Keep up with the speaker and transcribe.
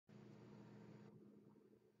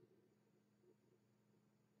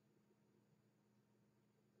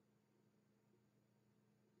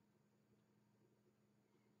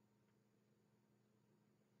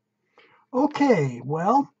Okay,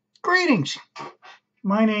 well, greetings.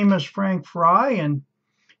 My name is Frank Frey, and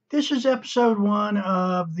this is episode one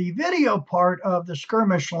of the video part of the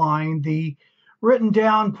Skirmish Line. The written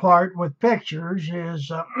down part with pictures is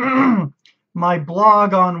my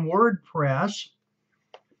blog on WordPress.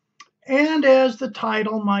 And as the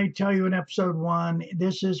title might tell you in episode one,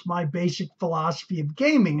 this is my basic philosophy of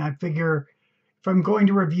gaming. I figure if I'm going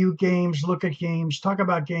to review games, look at games, talk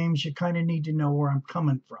about games, you kind of need to know where I'm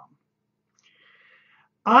coming from.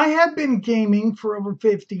 I have been gaming for over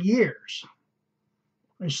 50 years.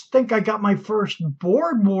 I think I got my first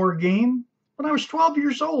board war game when I was 12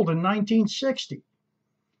 years old in 1960.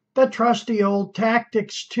 That trusty old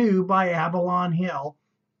Tactics 2 by Avalon Hill.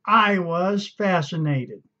 I was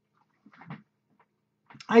fascinated.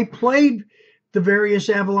 I played the various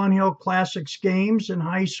Avalon Hill Classics games in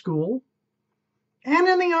high school and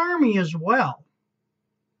in the Army as well.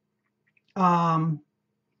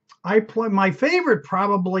 My favorite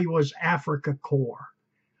probably was Africa Corps,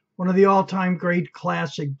 one of the all-time great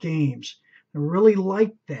classic games. I really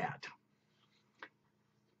liked that.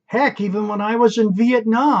 Heck, even when I was in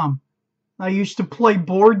Vietnam, I used to play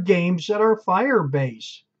board games at our fire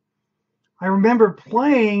base. I remember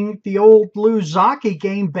playing the old Lou Zocchi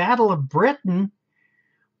game, Battle of Britain,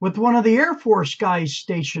 with one of the Air Force guys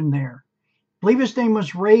stationed there. I believe his name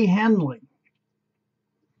was Ray Henley.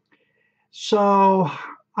 So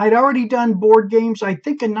I'd already done board games. I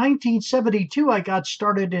think in 1972 I got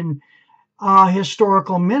started in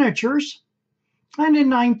historical miniatures. And in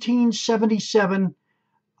 1977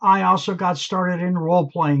 I also got started in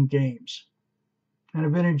role-playing games. And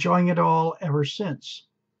I've been enjoying it all ever since.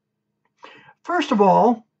 First of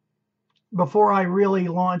all, before I really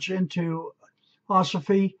launch into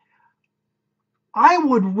philosophy, I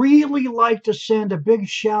would really like to send a big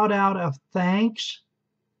shout out of thanks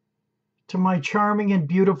to my charming and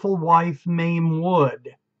beautiful wife, Mame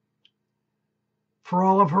Wood, for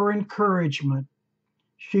all of her encouragement.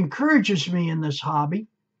 She encourages me in this hobby.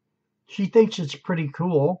 She thinks it's pretty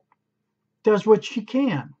cool, does what she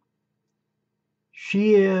can.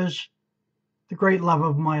 She is the great love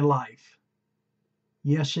of my life.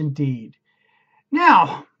 Yes, indeed.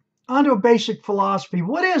 Now, onto a basic philosophy.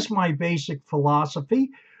 What is my basic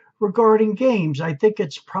philosophy regarding games? I think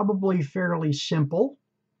it's probably fairly simple.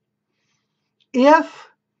 If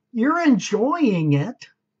you're enjoying it,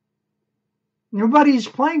 everybody who's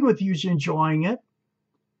playing with you is enjoying it,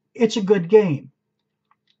 it's a good game.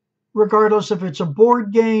 Regardless if it's a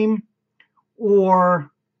board game or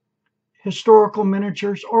historical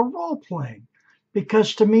miniatures or role-playing.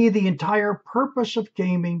 Because to me, the entire purpose of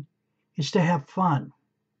gaming is to have fun.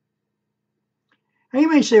 And you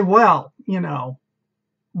may say, well,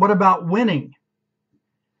 what about winning?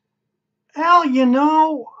 Well,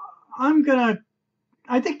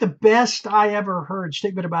 I think the best I ever heard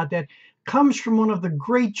statement about that comes from one of the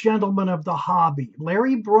great gentlemen of the hobby,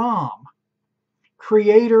 Larry Brom,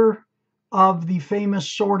 creator of the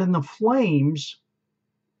famous Sword in the Flames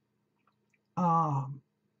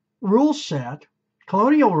rule set,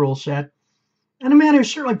 colonial rule set, and a man who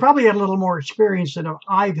certainly probably had a little more experience than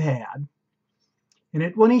I've had.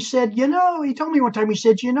 And when he said, he told me one time, he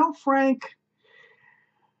said, Frank,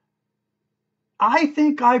 I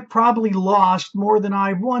think I've probably lost more than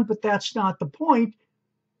I've won, but that's not the point.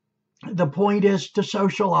 The point is to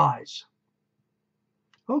socialize.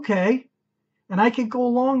 Okay, and I can go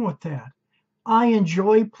along with that. I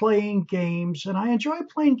enjoy playing games, and I enjoy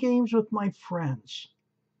playing games with my friends.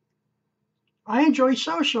 I enjoy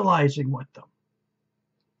socializing with them.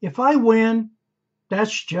 If I win,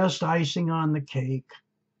 that's just icing on the cake.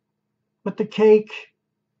 But the cake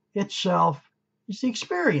itself is the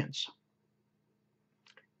experience.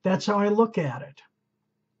 That's how I look at it.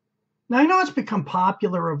 Now, I know it's become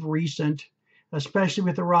popular of recent, especially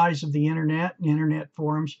with the rise of the internet and internet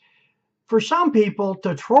forums, for some people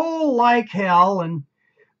to troll like hell and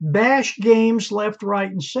bash games left, right,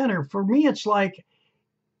 and center. For me, it's like,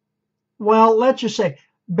 well, let's just say,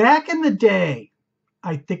 back in the day,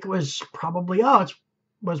 I think it was probably,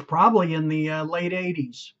 in the late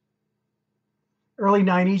 80s, early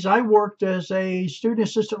 90s, I worked as a student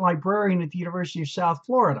assistant librarian at the University of South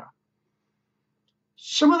Florida.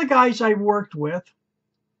 Some of the guys I worked with,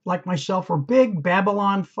 like myself, were big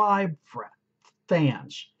Babylon 5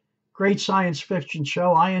 fans. Great science fiction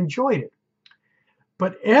show. I enjoyed it.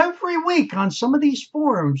 But every week on some of these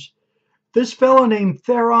forums, this fellow named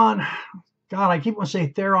Theron, God, I keep wanting to say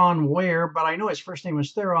Theron Ware, but I know his first name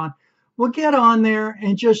was Theron, will get on there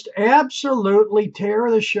and just absolutely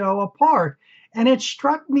tear the show apart. And it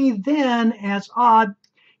struck me then as odd.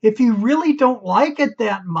 If you really don't like it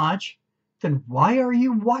that much, then why are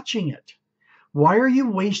you watching it? Why are you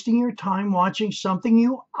wasting your time watching something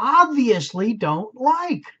you obviously don't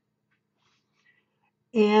like?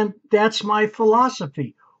 And that's my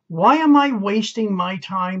philosophy. Why am I wasting my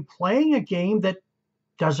time playing a game that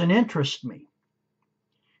doesn't interest me?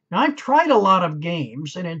 Now, I've tried a lot of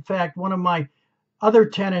games, and in fact, one of my other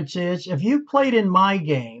tenets is if you've played in my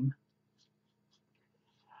game,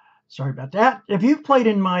 sorry about that, if you've played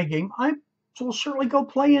in my game, I will certainly go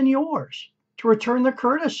play in yours to return the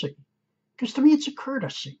courtesy. Because to me, it's a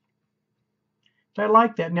courtesy. I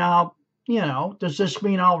like that. Now, does this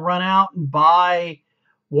mean I'll run out and buy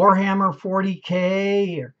Warhammer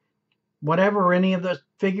 40K or whatever, any of the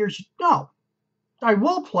figures? No. I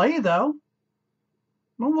will play, though.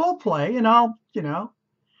 I will play, and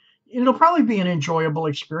it'll probably be an enjoyable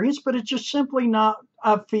experience, but it's just simply not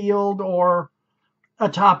a field or a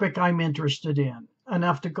topic I'm interested in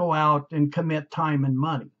enough to go out and commit time and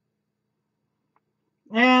money.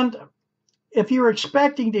 And if you're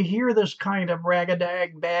expecting to hear this kind of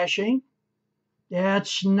ragadag bashing,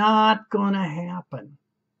 that's not going to happen.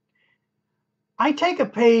 I take a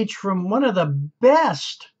page from one of the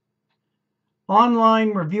best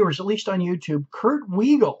online reviewers, at least on YouTube, Kurt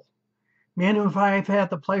Weigel, man who I've had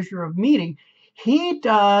the pleasure of meeting. He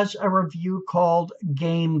does a review called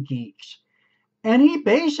Game Geeks. And he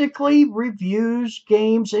basically reviews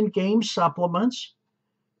games and game supplements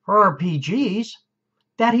for RPGs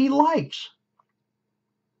that he likes.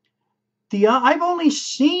 I've only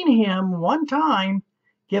seen him one time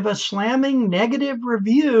give a slamming negative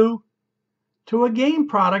review to a game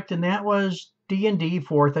product, and that was D&D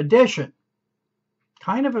 4th edition.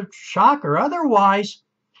 Kind of a shocker. Otherwise,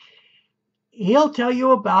 he'll tell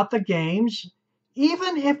you about the games,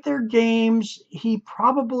 even if they're games he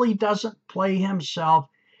probably doesn't play himself.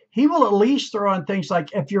 He will at least throw on things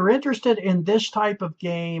like, if you're interested in this type of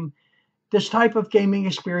game, this type of gaming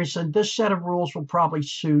experience, and this set of rules will probably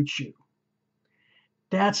suit you.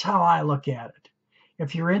 That's how I look at it.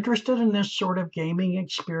 If you're interested in this sort of gaming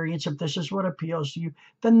experience, if this is what appeals to you,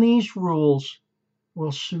 then these rules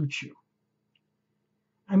will suit you.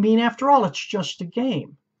 I mean, after all, it's just a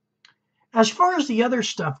game. As far as the other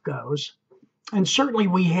stuff goes, and certainly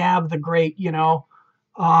we have the great,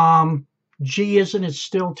 isn't it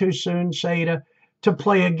still too soon, say, to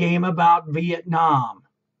play a game about Vietnam?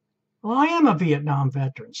 Well, I am a Vietnam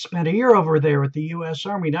veteran, spent a year over there at the U.S.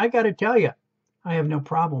 Army, and I got to tell you, I have no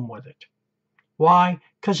problem with it. Why?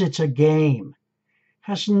 Because it's a game. It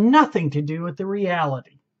has nothing to do with the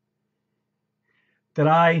reality that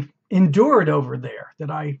I endured over there, that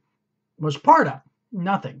I was part of.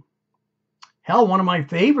 Nothing. Hell, one of my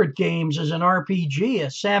favorite games is an RPG, a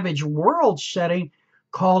Savage World setting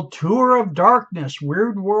called Tour of Darkness,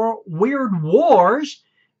 Weird Wars,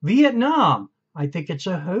 Vietnam. I think it's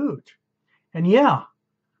a hoot. And yeah,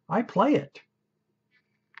 I play it.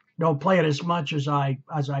 Don't play it as much as I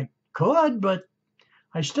could, but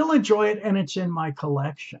I still enjoy it, and it's in my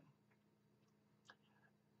collection.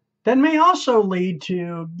 That may also lead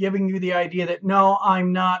to giving you the idea that, no,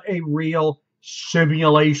 I'm not a real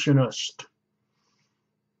simulationist.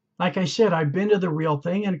 Like I said, I've been to the real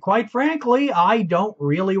thing, and quite frankly, I don't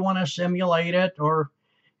really want to simulate it or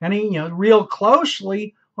any, real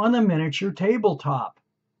closely on the miniature tabletop.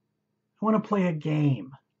 I want to play a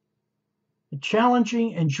game, a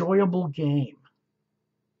challenging, enjoyable game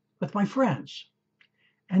with my friends.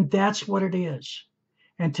 And that's what it is.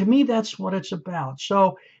 And to me, that's what it's about.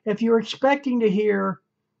 So if you're expecting to hear,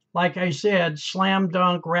 like I said, slam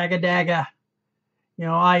dunk, ragadaga,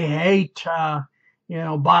 I hate,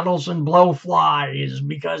 bottles and blowflies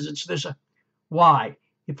because it's this. Why?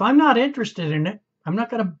 If I'm not interested in it, I'm not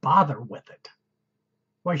going to bother with it.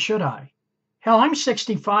 Why should I? Hell, I'm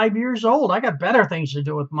 65 years old. I got better things to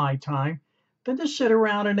do with my time than to sit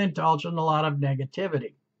around and indulge in a lot of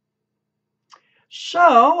negativity.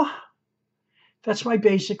 So that's my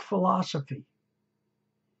basic philosophy.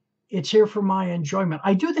 It's here for my enjoyment.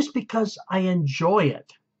 I do this because I enjoy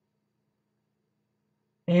it.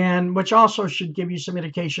 And which also should give you some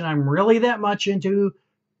indication I'm really that much into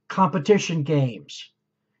competition games.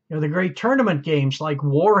 The great tournament games like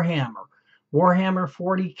Warhammer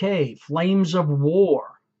 40K, Flames of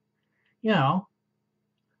War.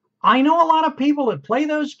 I know a lot of people that play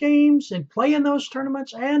those games and play in those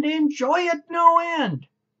tournaments and enjoy it no end.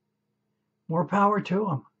 More power to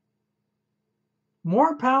them.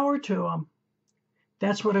 More power to them.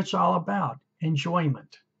 That's what it's all about,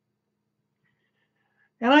 enjoyment.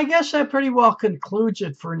 And I guess that pretty well concludes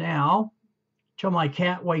it for now, till my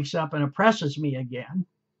cat wakes up and oppresses me again.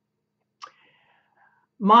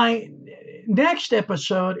 My next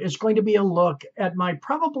episode is going to be a look at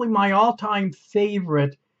probably my all-time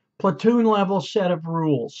favorite platoon level set of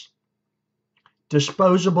rules,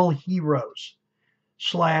 disposable heroes,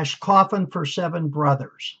 / coffin for 7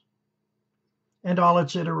 brothers, and all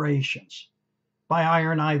its iterations by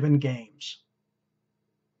Iron Ivan Games.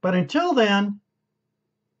 But until then,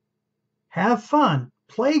 have fun,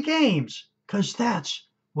 play games, because that's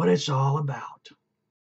what it's all about.